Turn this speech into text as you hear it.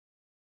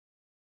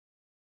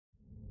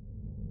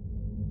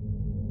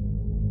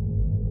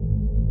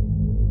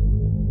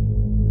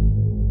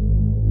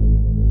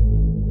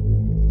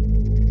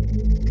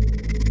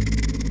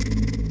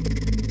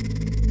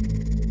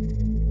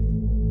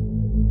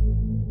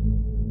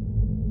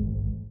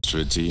ghost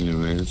we're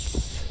dealing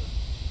with.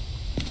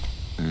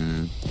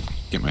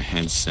 Get my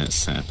headset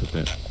set up a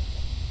bit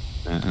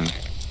better.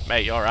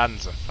 Mate, your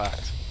hands are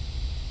fucked.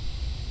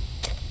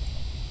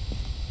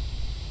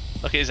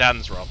 Look at his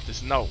hands, Rob.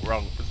 There's no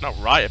wrong. There's not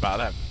right about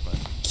them. But...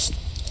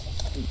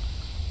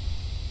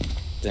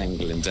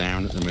 Dangling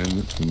down at the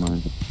moment from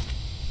mine.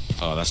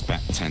 Oh, that's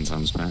back 10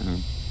 times better.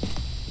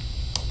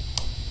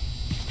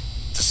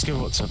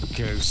 Discover what type of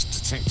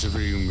ghost. Detect a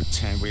room with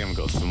 10. We haven't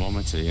got a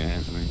thermometer yet,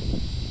 have we?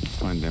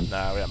 Find them.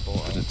 No, we haven't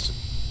bought it.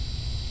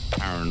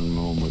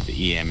 Paranormal with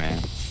the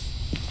EMF.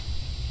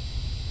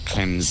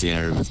 Cleanse the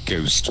area with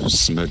ghost with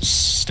smudge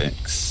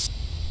sticks.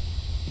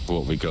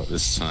 What we got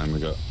this time? We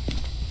got.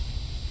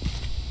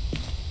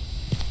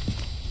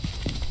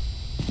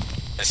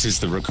 This is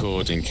the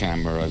recording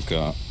camera I've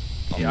got.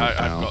 Yeah,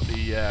 I've got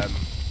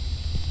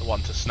the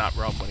one to snap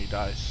Rob when he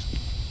dies.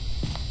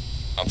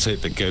 I'll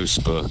take the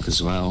ghost book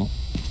as well,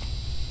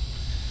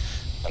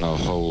 and I'll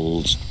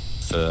hold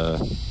the.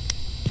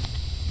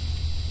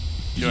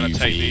 Do you want to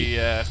take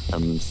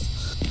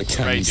the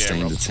cone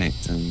stain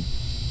detector?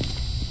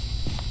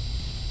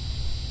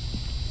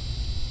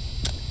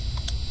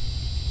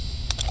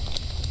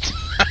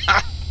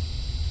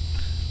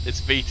 It's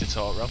Vita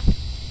talk, Rob.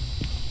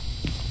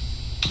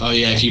 Oh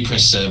yeah, if you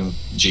press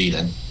G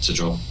then to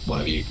draw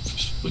whatever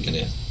we're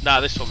gonna. Nah,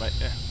 this one, mate.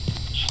 Yeah.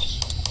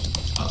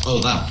 Oh,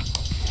 that.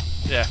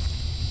 Yeah,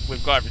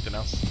 we've got everything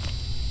else.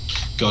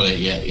 Got it.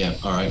 Yeah, yeah.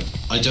 All right.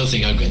 I don't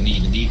think I'm gonna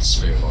need the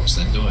spirit box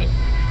then, do I?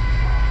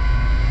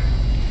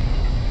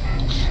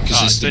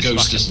 Because the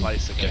ghost doesn't.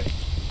 Okay.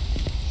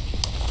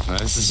 No,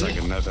 this is like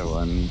another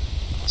one.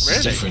 This really?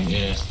 is different,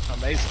 yeah.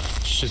 Amazing.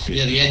 Should be.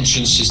 Yeah, the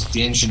entrance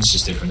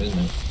is different, isn't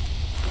it?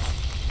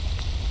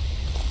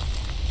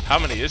 How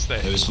many is there?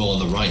 It was more on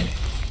the right.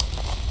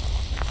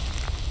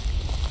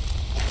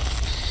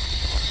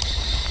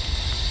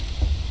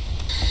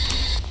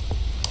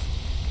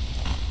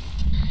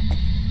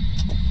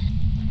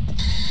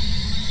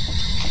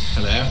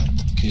 Hello?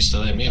 Can you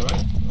still hear me,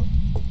 alright?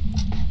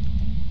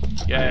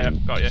 Yeah,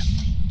 got you.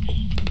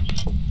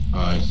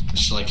 Alright,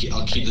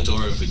 I'll keep the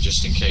door open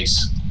just in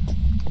case.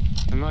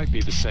 It might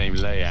be the same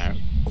layout.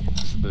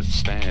 The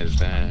stairs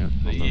there.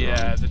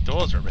 Yeah, the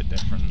doors are a bit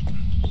different,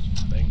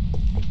 I think.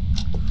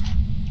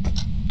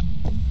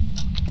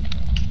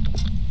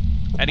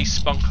 Any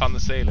spunk on the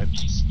ceiling?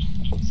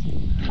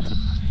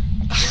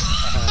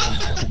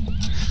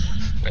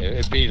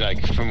 It'd be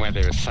like from where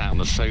they were sat on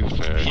the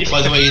sofa. Yeah.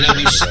 By the way, you know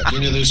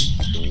those,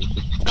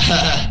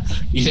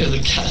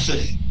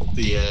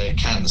 the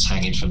cans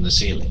hanging from the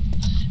ceiling.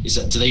 Is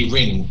that do they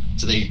ring?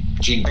 Do they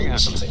jingle or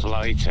something?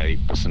 Fly tape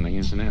or something,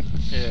 isn't it?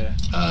 Yeah.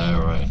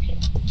 Oh right.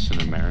 It's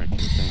an American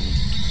thing.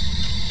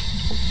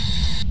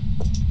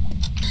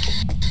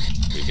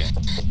 We get.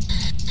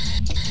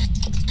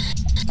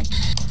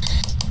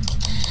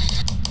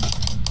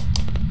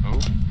 Oh,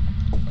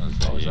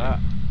 What was that?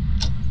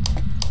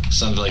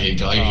 Sounded like a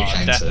Geiger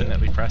counter.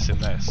 Definitely pressing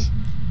this.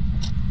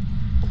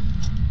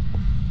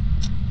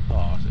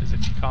 Oh, as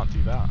if you can't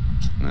do that.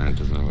 No, it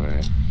doesn't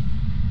work.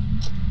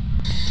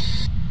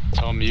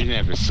 Tom, you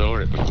never saw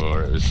it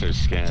before. It was so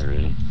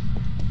scary.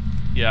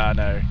 Yeah, I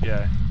know.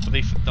 Yeah,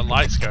 but the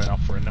lights going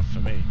off were enough for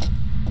me.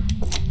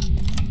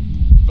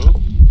 Oh,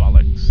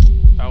 bollocks!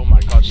 Oh my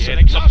God, you're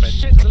hitting something. Oh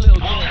shit! There's a little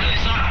girl.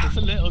 There's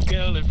a little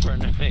girl in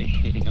front of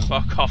me.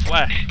 Fuck off,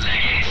 where?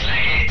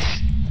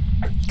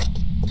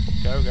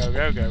 Go, go,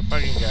 go, go!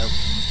 Fucking go!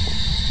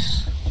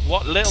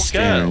 What little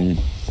girl?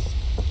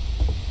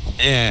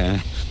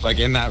 Yeah, like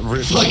in that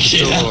room, like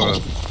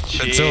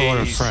the door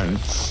in front.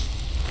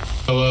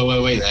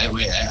 Oh, wait there.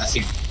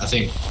 I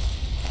think.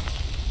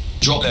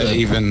 Drop the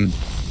even.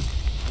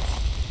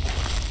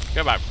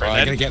 Go back for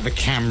I'm gonna get the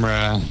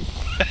camera.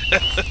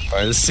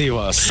 Right, let's see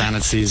what our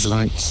sanity's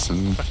like.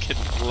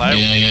 Fucking low.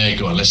 Yeah.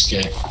 Go on. Let's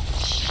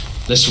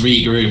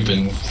regroup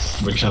and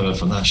recover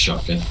from that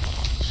shocker.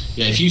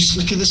 Yeah, if you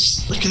look at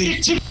this, look at the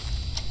activity.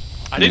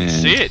 I didn't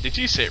see it. Did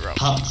you see it, Rob?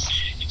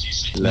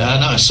 No,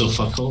 I saw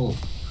fuck all.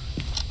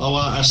 Oh,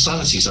 well, our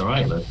sanity's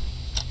alright, look.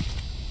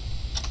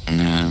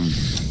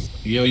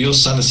 Your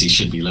sanity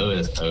should be lower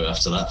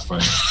after that,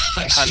 Frank.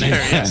 I know,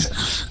 yeah.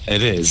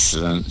 It is.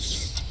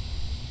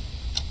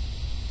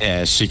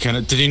 Yeah, she kind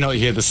of. Did you not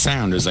hear the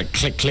sound? It was like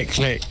click, click,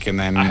 click, and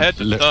then I heard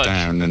the looked thud.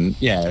 down, and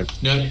yeah.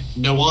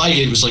 No, why?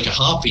 It was like a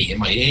heartbeat in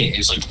my ear. It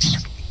was like.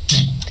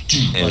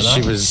 Yeah, like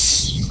she that.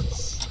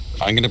 was.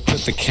 I'm gonna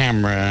put the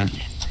camera.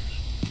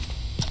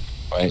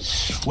 Wait.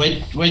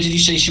 Where did you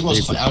say she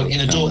was? Out in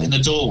the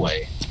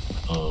doorway.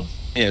 Oh.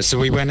 Yeah, so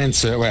we went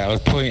into. Well, I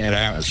was pointing it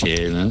out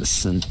here, and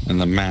it's in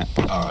the map.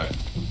 All right.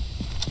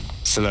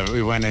 So like,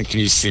 we went in. Can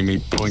you see me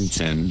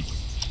pointing?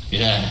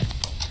 Yeah.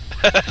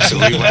 So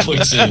we went.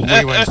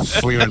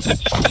 we went.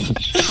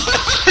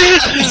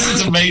 This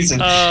is amazing.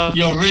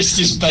 Your wrist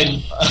is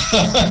bent.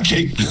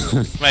 Okay.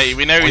 Mate,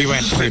 we know we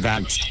went through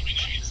that.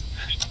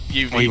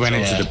 We went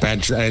into the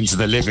bed, into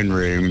the living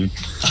room.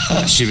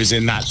 She was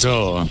in that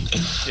door.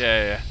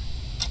 Yeah.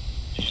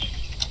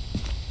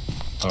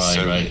 All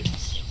right, right.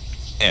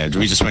 Yeah,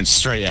 we just went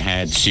straight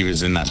ahead. She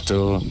was in that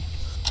door.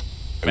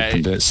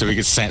 opened it so we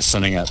could set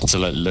something up to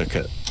like look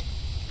at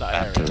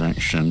that area.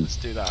 direction. Let's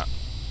do that.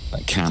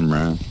 That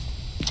camera.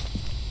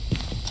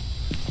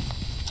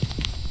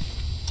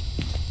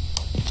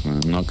 Well,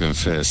 I'm not going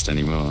first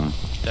anymore.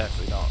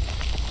 Definitely not.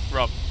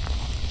 Rob,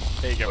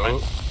 there you go,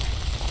 man.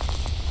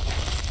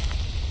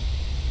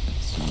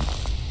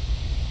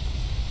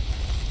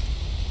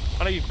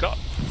 What have you got?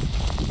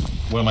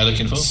 What am I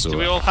looking for? Do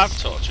we all have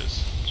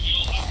torches?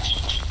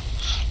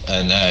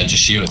 And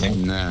just you, I think.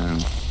 No.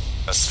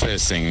 That's the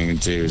first thing I can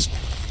do is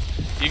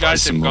You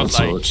guys have got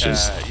like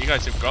torches. you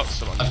guys have got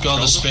some on I've got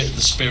the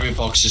spirit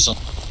boxes on.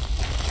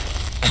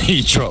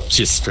 You dropped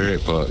your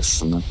spirit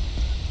box. And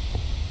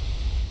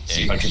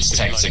See if I can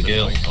detect a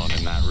girl. On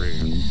in that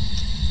room.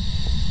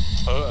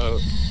 Oh,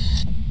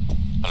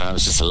 that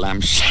was just a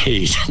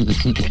lampshade.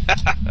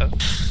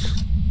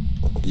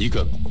 You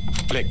got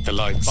flick the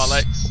lights.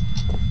 Bollocks.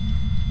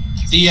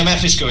 The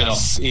EMF is going off.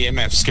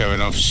 EMF's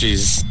going off.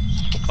 She's.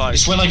 Close.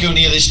 It's when I go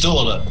near this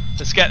door. Look.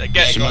 Let's get.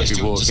 She might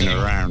be walking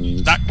around.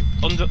 That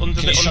under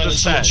the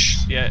stairs. Torch?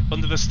 Yeah,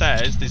 under the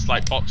stairs. There's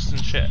like boxes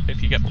and shit.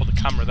 If you put the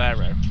camera there,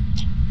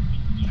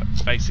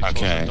 facing towards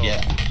the door.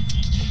 Yeah.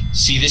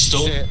 See this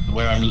door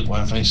where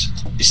I'm facing?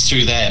 It's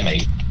through there,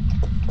 mate.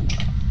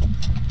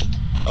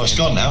 Oh, it's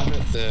gone now.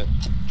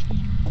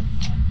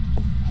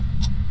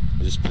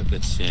 Just put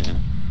this here.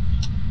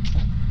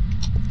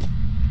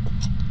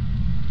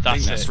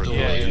 That's it.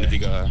 Have you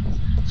got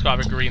It's got to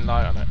have a green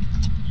light on it.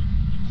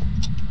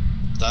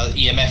 The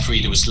EMF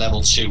reader was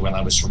level 2 when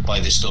I was by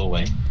this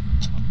doorway.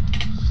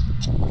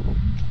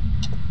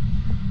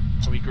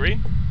 Are we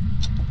green?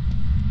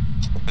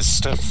 There's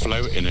stuff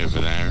floating over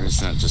there. Is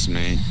that just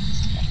me?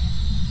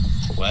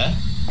 Where?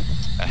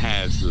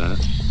 Ahead, look.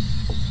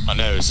 I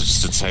know it's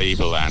just a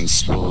table and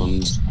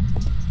spawned.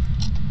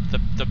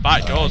 The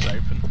back door's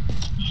open.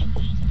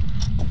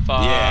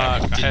 Fuck!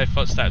 Yeah, I heard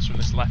footsteps from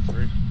this left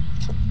room.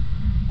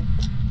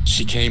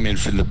 She came in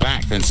from the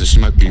back then, so she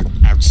might be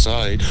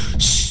outside.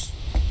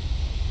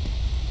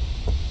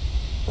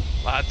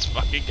 Lads,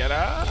 fucking get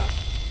out!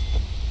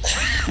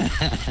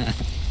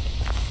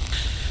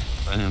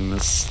 And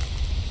this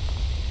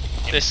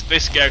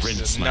ghost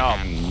rinse is a my knob.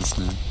 hands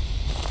now.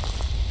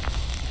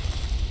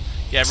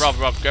 Yeah, Rob,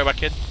 go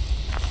back in.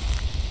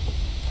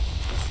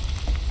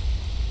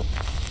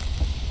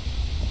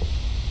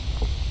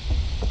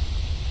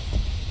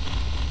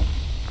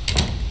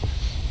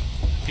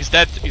 He's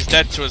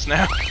dead to us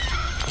now.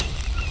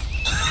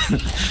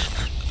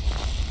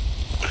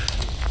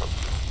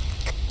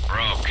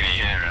 Rob, can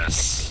you hear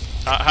us?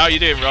 How you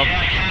doing, Rob? Yeah,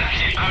 I can.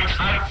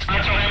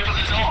 How do I open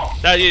the door?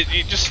 No, you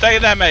just stay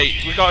there, mate.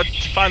 We've got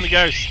to find the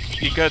ghost.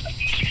 You're good.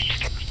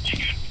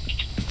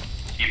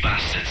 You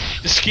bastards.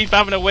 Just keep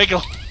having a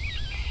wiggle.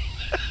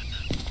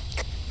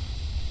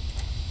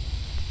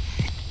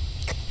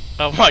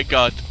 Oh my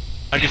god.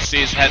 I can see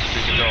his head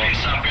through the door.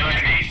 Slurping sound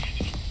behind me.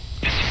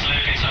 There's a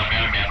slurping sound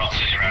behind me. I'm not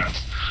sitting around.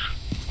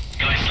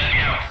 Guys, let me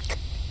out.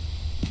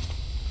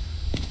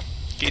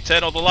 Can you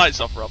turn all the lights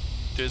off, Rob?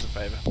 Do us a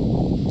favour.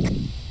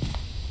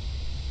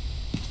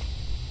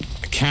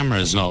 The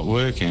camera's not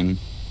working.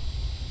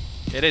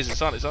 It is.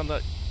 It's on.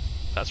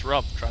 That's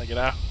Rob trying to get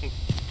out.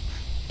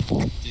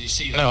 Did you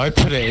see that? No, I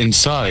put it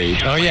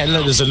inside. Oh yeah,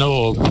 look, there's an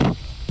orb.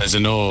 There's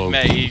an orb.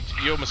 Mate,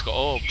 you almost got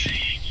orbed.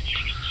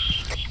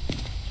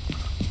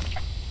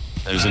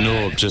 There's an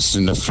orb just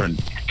in the front.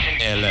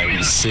 Yeah, look,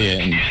 you see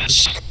it. And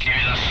Give me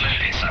that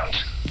slurping sound.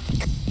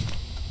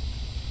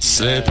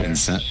 slurping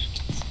sound.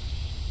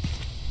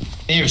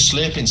 Hear a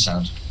slurping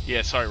sound.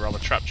 Yeah, sorry, Rob. I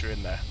trapped you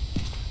in there.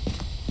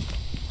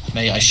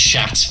 Mate, I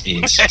shat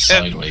it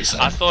sideways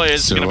then. I thought it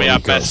was So going to be what our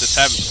we got best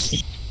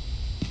attempt.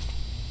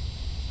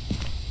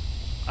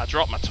 I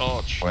dropped my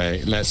torch.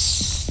 Wait, let's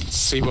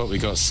see what we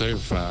got so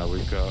far.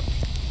 We've got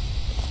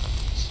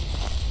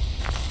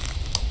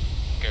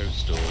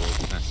ghost orb.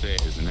 That's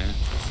it, isn't it?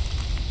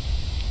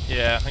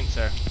 Yeah, I think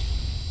so.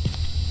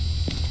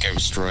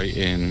 Ghost right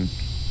in.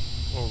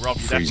 Well, Rob,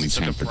 you Freezing definitely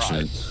took a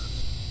temperature. fright.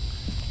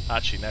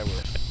 Actually, no, we're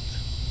fit.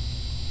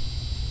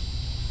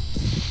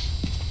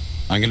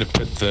 I'm gonna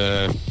put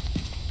the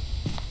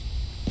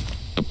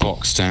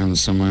box down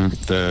somewhere.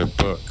 The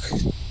book.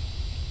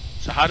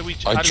 So how do we?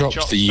 I dropped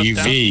jot the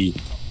stuff UV.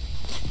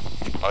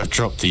 I've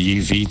dropped the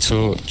UV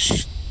torch. down?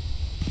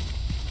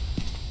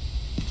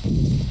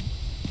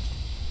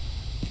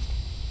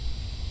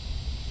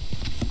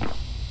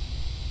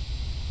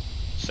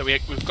 So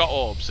we've got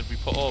orbs. Have we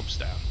put orbs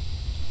down?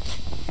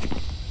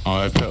 Oh,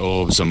 I put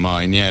orbs on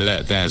mine. Yeah,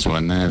 look, there's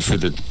one there for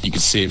the. You can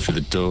see it for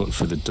the door.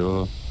 For the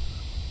door.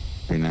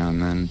 Every now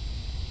and then.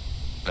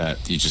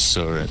 But you just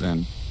saw it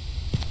then.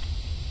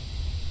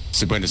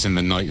 So when it's in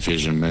the night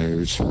vision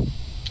mode.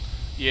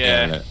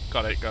 Yeah, look.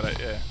 got it.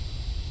 Yeah.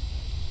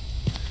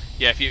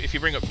 Yeah, if you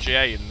bring up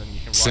J and then you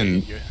can write Sin-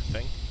 in your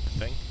thing.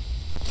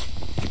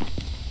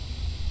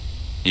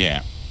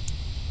 Yeah.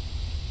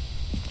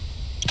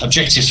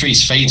 Objective 3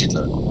 is faded,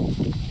 look.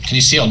 Can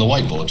you see it on the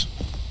whiteboard?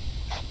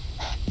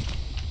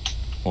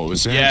 What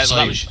was it? Yeah, So-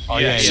 that was. Oh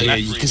yeah,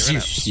 EMF because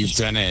reader, innit? you've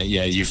done it.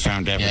 Yeah, you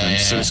found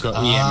evidence. Yeah. So it's got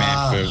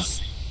Ah. EMF of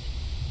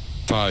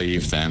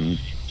 5 then.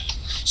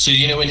 So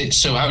you know when it.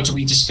 So how do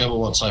we discover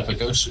what type of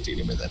ghost we're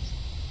dealing with then?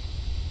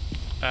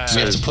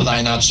 We have to put that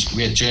in our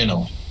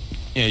journal.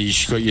 Yeah,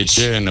 you've got your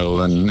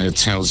journal and it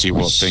tells you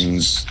what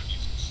things.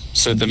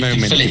 So at the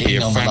moment it could be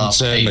a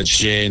phantom, a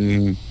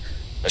djinn,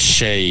 a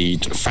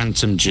shade, a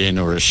phantom djinn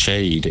or a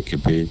shade. It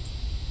could be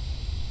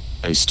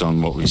based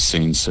on what we've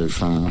seen so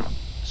far.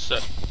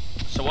 So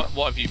what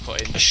have you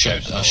put in? A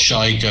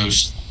shy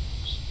ghost.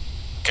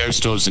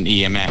 Ghost orb's an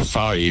EMF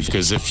 5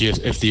 because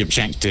if the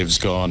objective's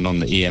gone on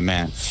the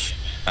EMF,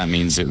 that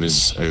means it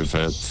was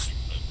over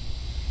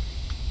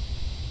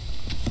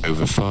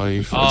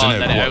 5. I don't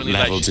know what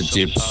level did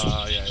you.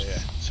 Yeah.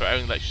 So it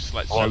only lets you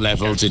select. What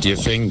level did your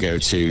thing go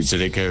to?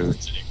 Did it go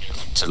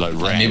to like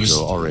red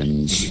or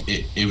orange?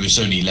 It was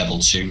only level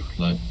 2.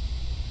 Like.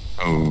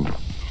 Oh,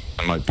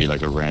 it might be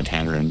like a red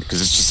herring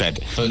because it's just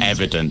said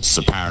evidence,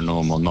 the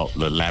paranormal, not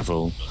the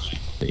level,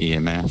 the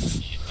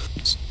EMF.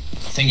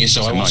 The thing is,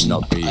 so I might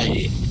not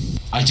be.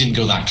 I didn't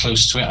go that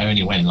close to it. I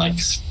only went like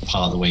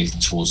part of the way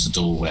towards the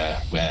door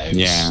where it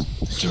was.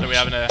 So we're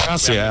having a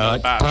past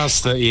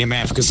the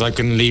EMF because I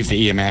can leave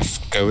the EMF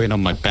going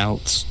on my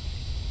belt.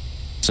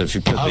 So if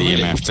you put the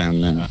EMF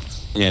down there,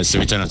 yeah, so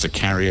we don't have to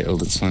carry it all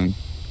the time.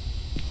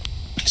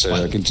 So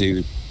I can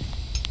do.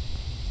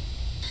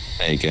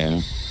 There you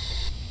go.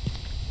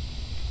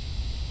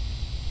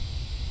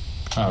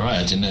 All right,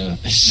 I didn't know.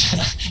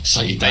 It's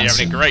like you're dancing. You're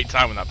having a great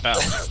time with that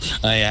belt.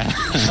 Oh yeah.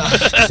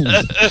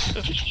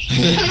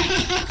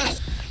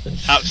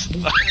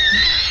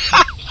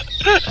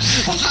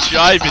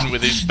 Jiving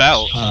with his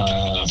belt.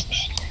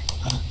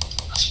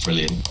 That's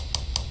brilliant.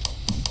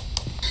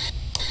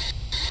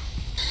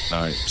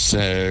 Right,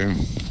 so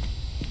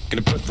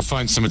gonna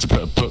find someone to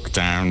put a book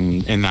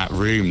down in that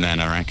room. Then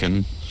I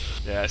reckon.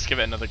 Yeah, let's give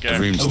it another go. The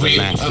room to the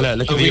left.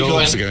 Look at the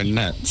orbs are going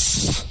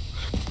nuts.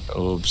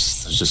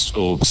 Orbs, there's just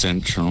orb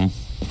central.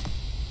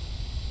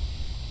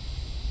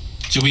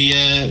 Do we?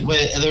 Are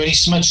there any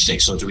smudge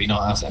sticks, or do we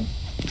not have them?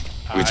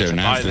 We don't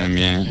have them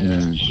yet.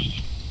 Yeah.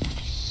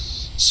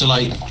 So,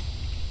 like,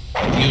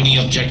 the only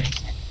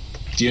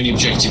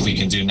objective we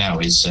can do now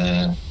is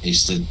to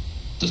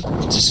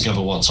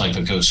discover what type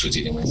of ghost we're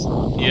dealing with.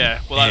 Yeah,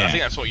 well, I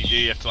think that's what you do.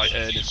 You have to like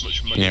earn as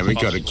much money. Yeah, we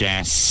got to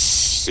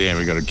guess. Yeah,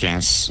 we got to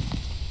guess.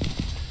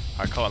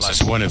 I can't like.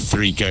 It's one of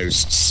 3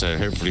 ghosts, so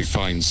hopefully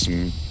find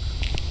some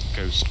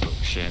ghost book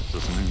shit,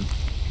 doesn't it?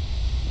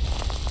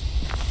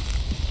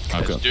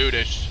 Let's do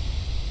this.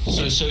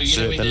 So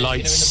the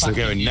lights are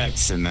going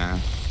nuts in there.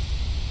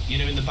 You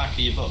know, in the back of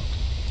your book,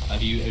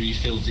 have you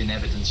filled in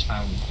evidence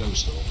found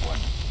ghost or what?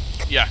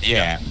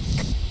 Yeah.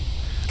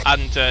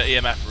 And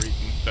EMF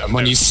reading. And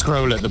when you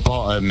scroll at the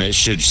bottom, it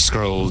should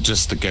scroll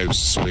just the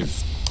ghosts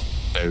with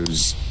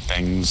those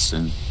things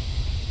and.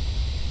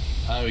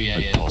 Oh yeah,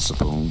 if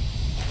possible.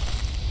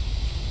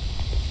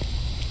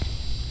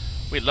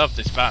 We love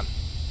this van.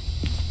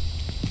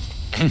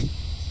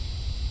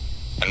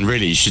 And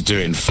really, you should do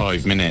it in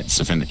 5 minutes.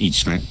 I think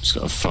each minute's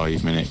got a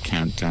 5-minute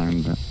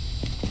countdown, but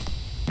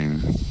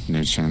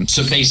no chance.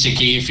 So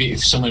basically,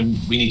 if someone,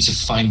 we need to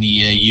find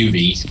the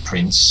UV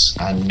prints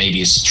and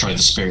maybe try the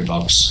spirit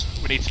box.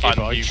 We need to find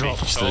the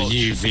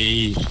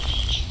UV.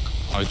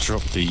 I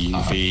dropped the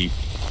UV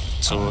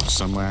torch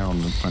somewhere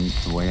on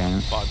the way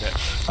out. Find it.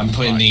 I'm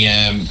putting the.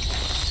 I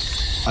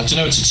don't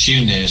know how to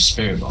tune the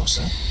spirit box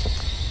then.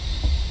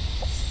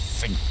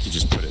 I think you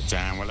just put it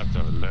down. We'll have to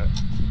have a look.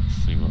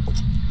 See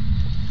what.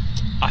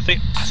 I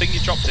think you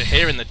dropped it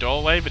here in the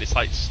doorway, but it's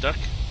like stuck.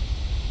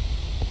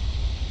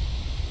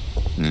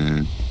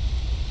 Yeah.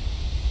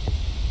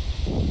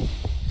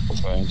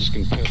 So I'm just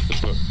gonna put the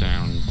book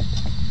down.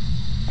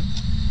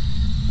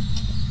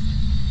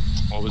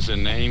 What was her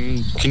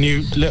name?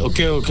 Little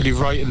girl, can you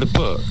write in the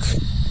book?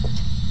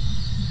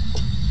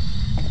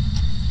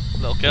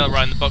 Little girl,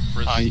 write in the book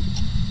for us.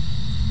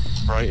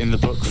 Write in the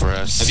book for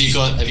us. Have you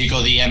got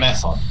the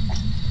EMF on?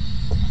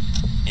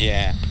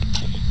 Yeah.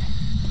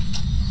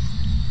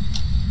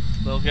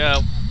 Little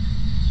girl.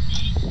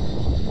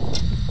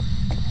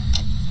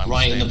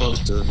 Write in the book.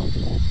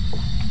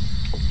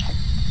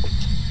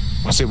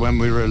 Was it when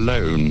we were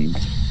alone?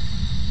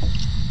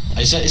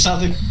 Is that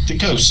the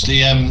ghost?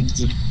 The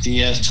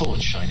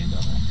torch shining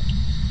down there?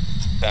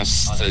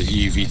 That's the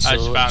UV torch. I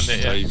just found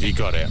it, yeah. Have you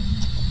got it?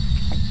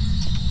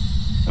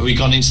 Have we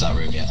gone into that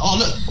room yet? Oh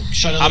look,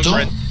 shining on the door.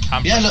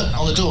 Yeah, look,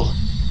 on the door.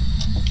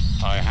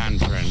 Oh,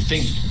 handprint.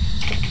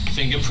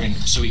 Fingerprint,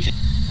 so we can...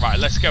 Right,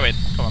 let's go in.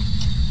 Come on.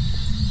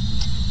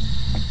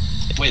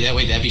 Wait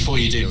there, before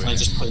you do, can I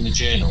just put in the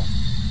journal?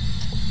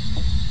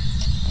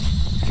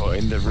 What,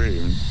 in the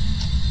room?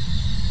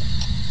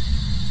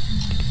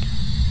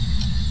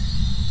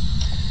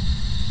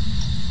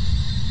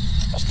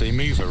 As they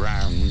move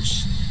around.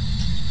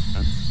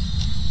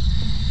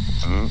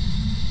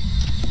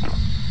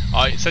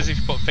 Oh, it says if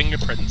you put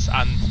fingerprints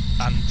and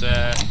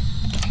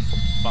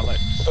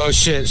bullets. Oh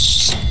shit.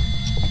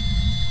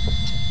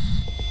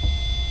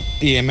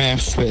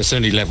 EMF, but it's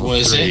only level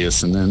 3 or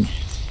something.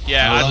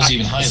 Yeah, that was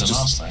even higher than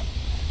last time.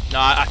 No,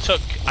 I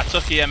took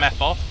EMF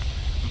off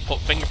and put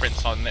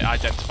fingerprints on, and it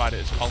identified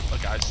it as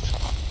poltergeist.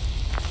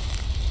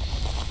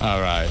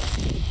 Alright.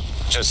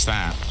 Just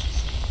that.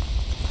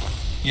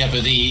 Yeah,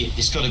 but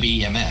it's got to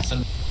be EMF.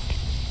 And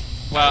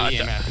Well,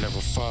 EMF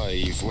level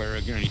 5, we're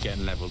only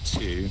getting level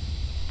 2.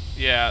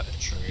 yeah,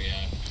 true,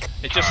 yeah.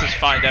 it just says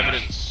find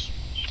evidence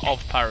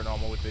of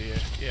paranormal with the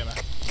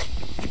EMF.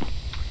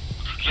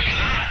 Look at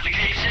that. The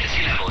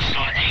creativity level is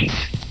on 8.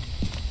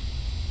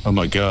 Oh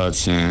my god,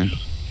 yeah.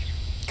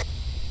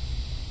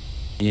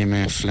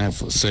 EMF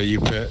level. So you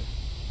put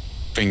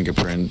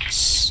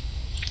fingerprints,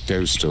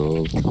 ghost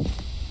orb,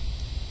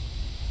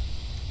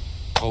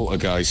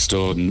 poltergeist,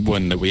 or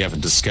one that we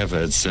haven't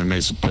discovered, so may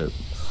as well put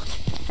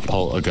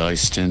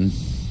poltergeist in.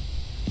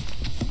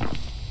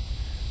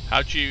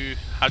 How'd you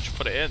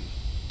put it in?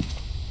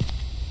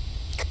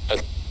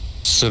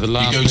 So the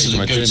last go page to of the-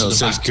 my go to journal the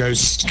says back.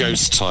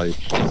 ghost type.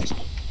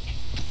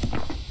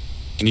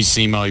 Can you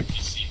see my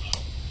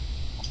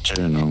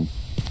journal?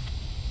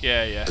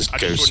 Yeah, yeah. It's I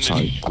ghost just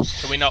wondered, type.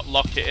 can we not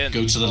lock it in?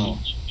 Go to the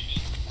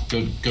go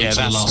Yeah, to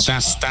the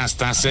last.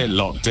 that's it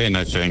locked in,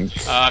 I think.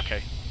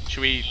 Okay.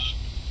 Should we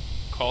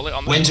call it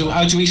on When there?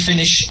 how do we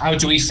finish? How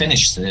do we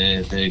finish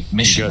the You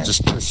mission? got then?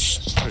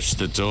 just push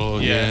the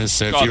door, Yeah. yeah.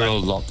 So if Go on you're then.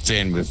 all locked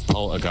in with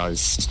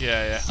poltergeist,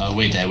 Yeah, yeah. Oh,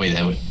 wait there. Oh, Should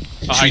we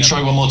hang on.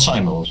 try one more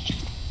time, or?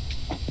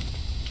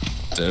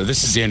 so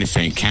this is the only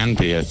thing it can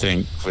be, I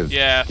think, with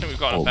Yeah, I think we've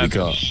got what enough we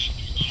got. evidence.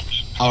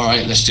 All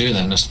right, let's do it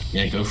then.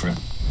 Go for it.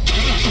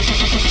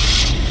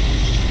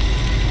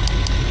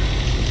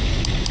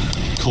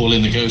 Call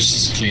in the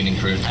ghosts cleaning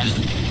crew.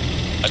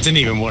 I didn't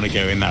even want to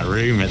go in that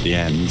room at the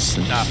end.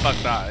 So. Nah, fuck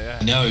that, yeah.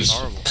 No, It's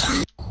it's-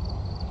 horrible.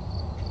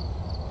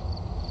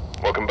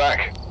 Welcome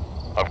back.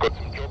 I've got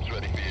some jobs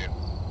ready for you.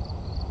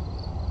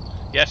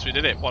 Yes, we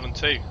did it. 1 and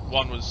 2.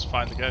 1 was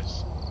find the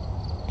ghost.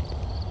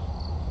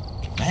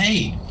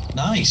 Hey,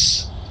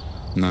 nice.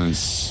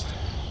 Nice.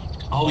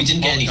 Oh, we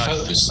didn't get any Nice.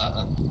 photos.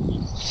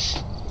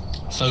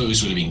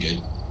 Photos would have been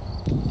good.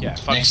 Yeah,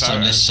 fuck Next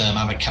time, photos.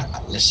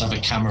 let's have a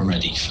camera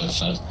ready for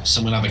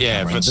someone have a Yeah,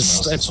 camera. but and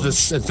someone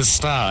else at the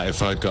start,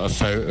 if I'd got a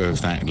photo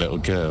of that little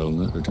girl,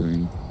 that would have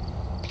been.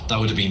 that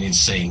would have been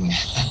insane.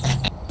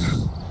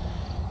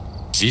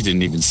 So you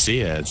didn't even see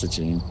her, did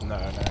you? No,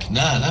 no.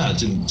 No, I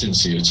didn't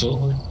see her at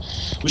all.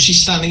 Was she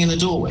standing in the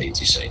doorway?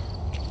 Did you say?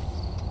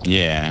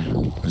 Yeah,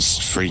 it was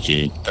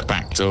freaky. The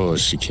back door,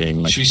 she came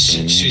like. Should we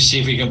see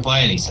if we can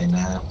buy anything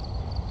now?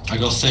 I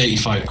got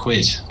 35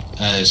 quid,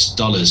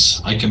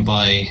 dollars. I can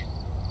buy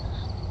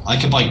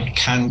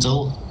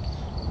candle.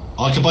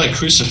 Oh, I can buy a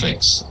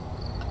crucifix.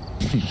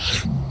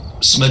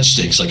 Smudge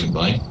sticks I can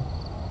buy.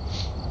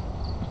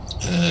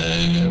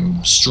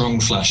 Strong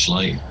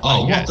flashlight.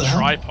 Oh, Yeah, what the hell?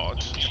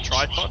 tripod. A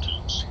tripod?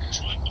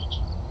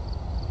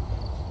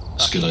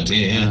 That's a good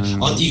idea. Yeah.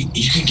 Oh, you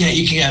can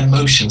get a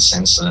motion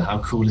sensor. How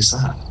cool is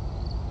that?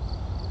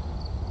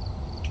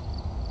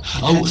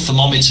 Oh,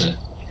 thermometer.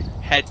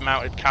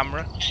 Head-mounted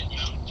camera.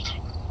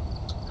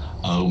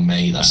 Oh,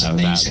 mate, that's That'd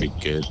amazing. be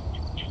good.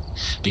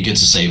 Be good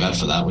to save out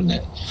for that, wouldn't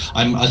it?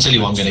 I'll tell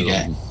you what I'm going to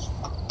get.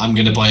 I'm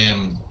going to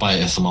buy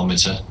a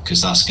thermometer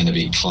because that's going to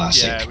be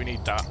classic. Yeah, we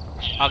need that.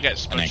 I'll get An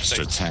smudge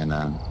extra sticks.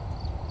 tenner.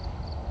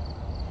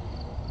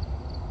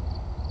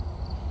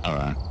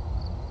 Alright.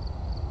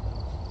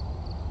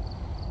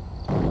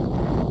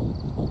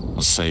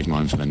 I'll save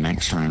mine for the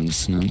next round,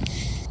 isn't it?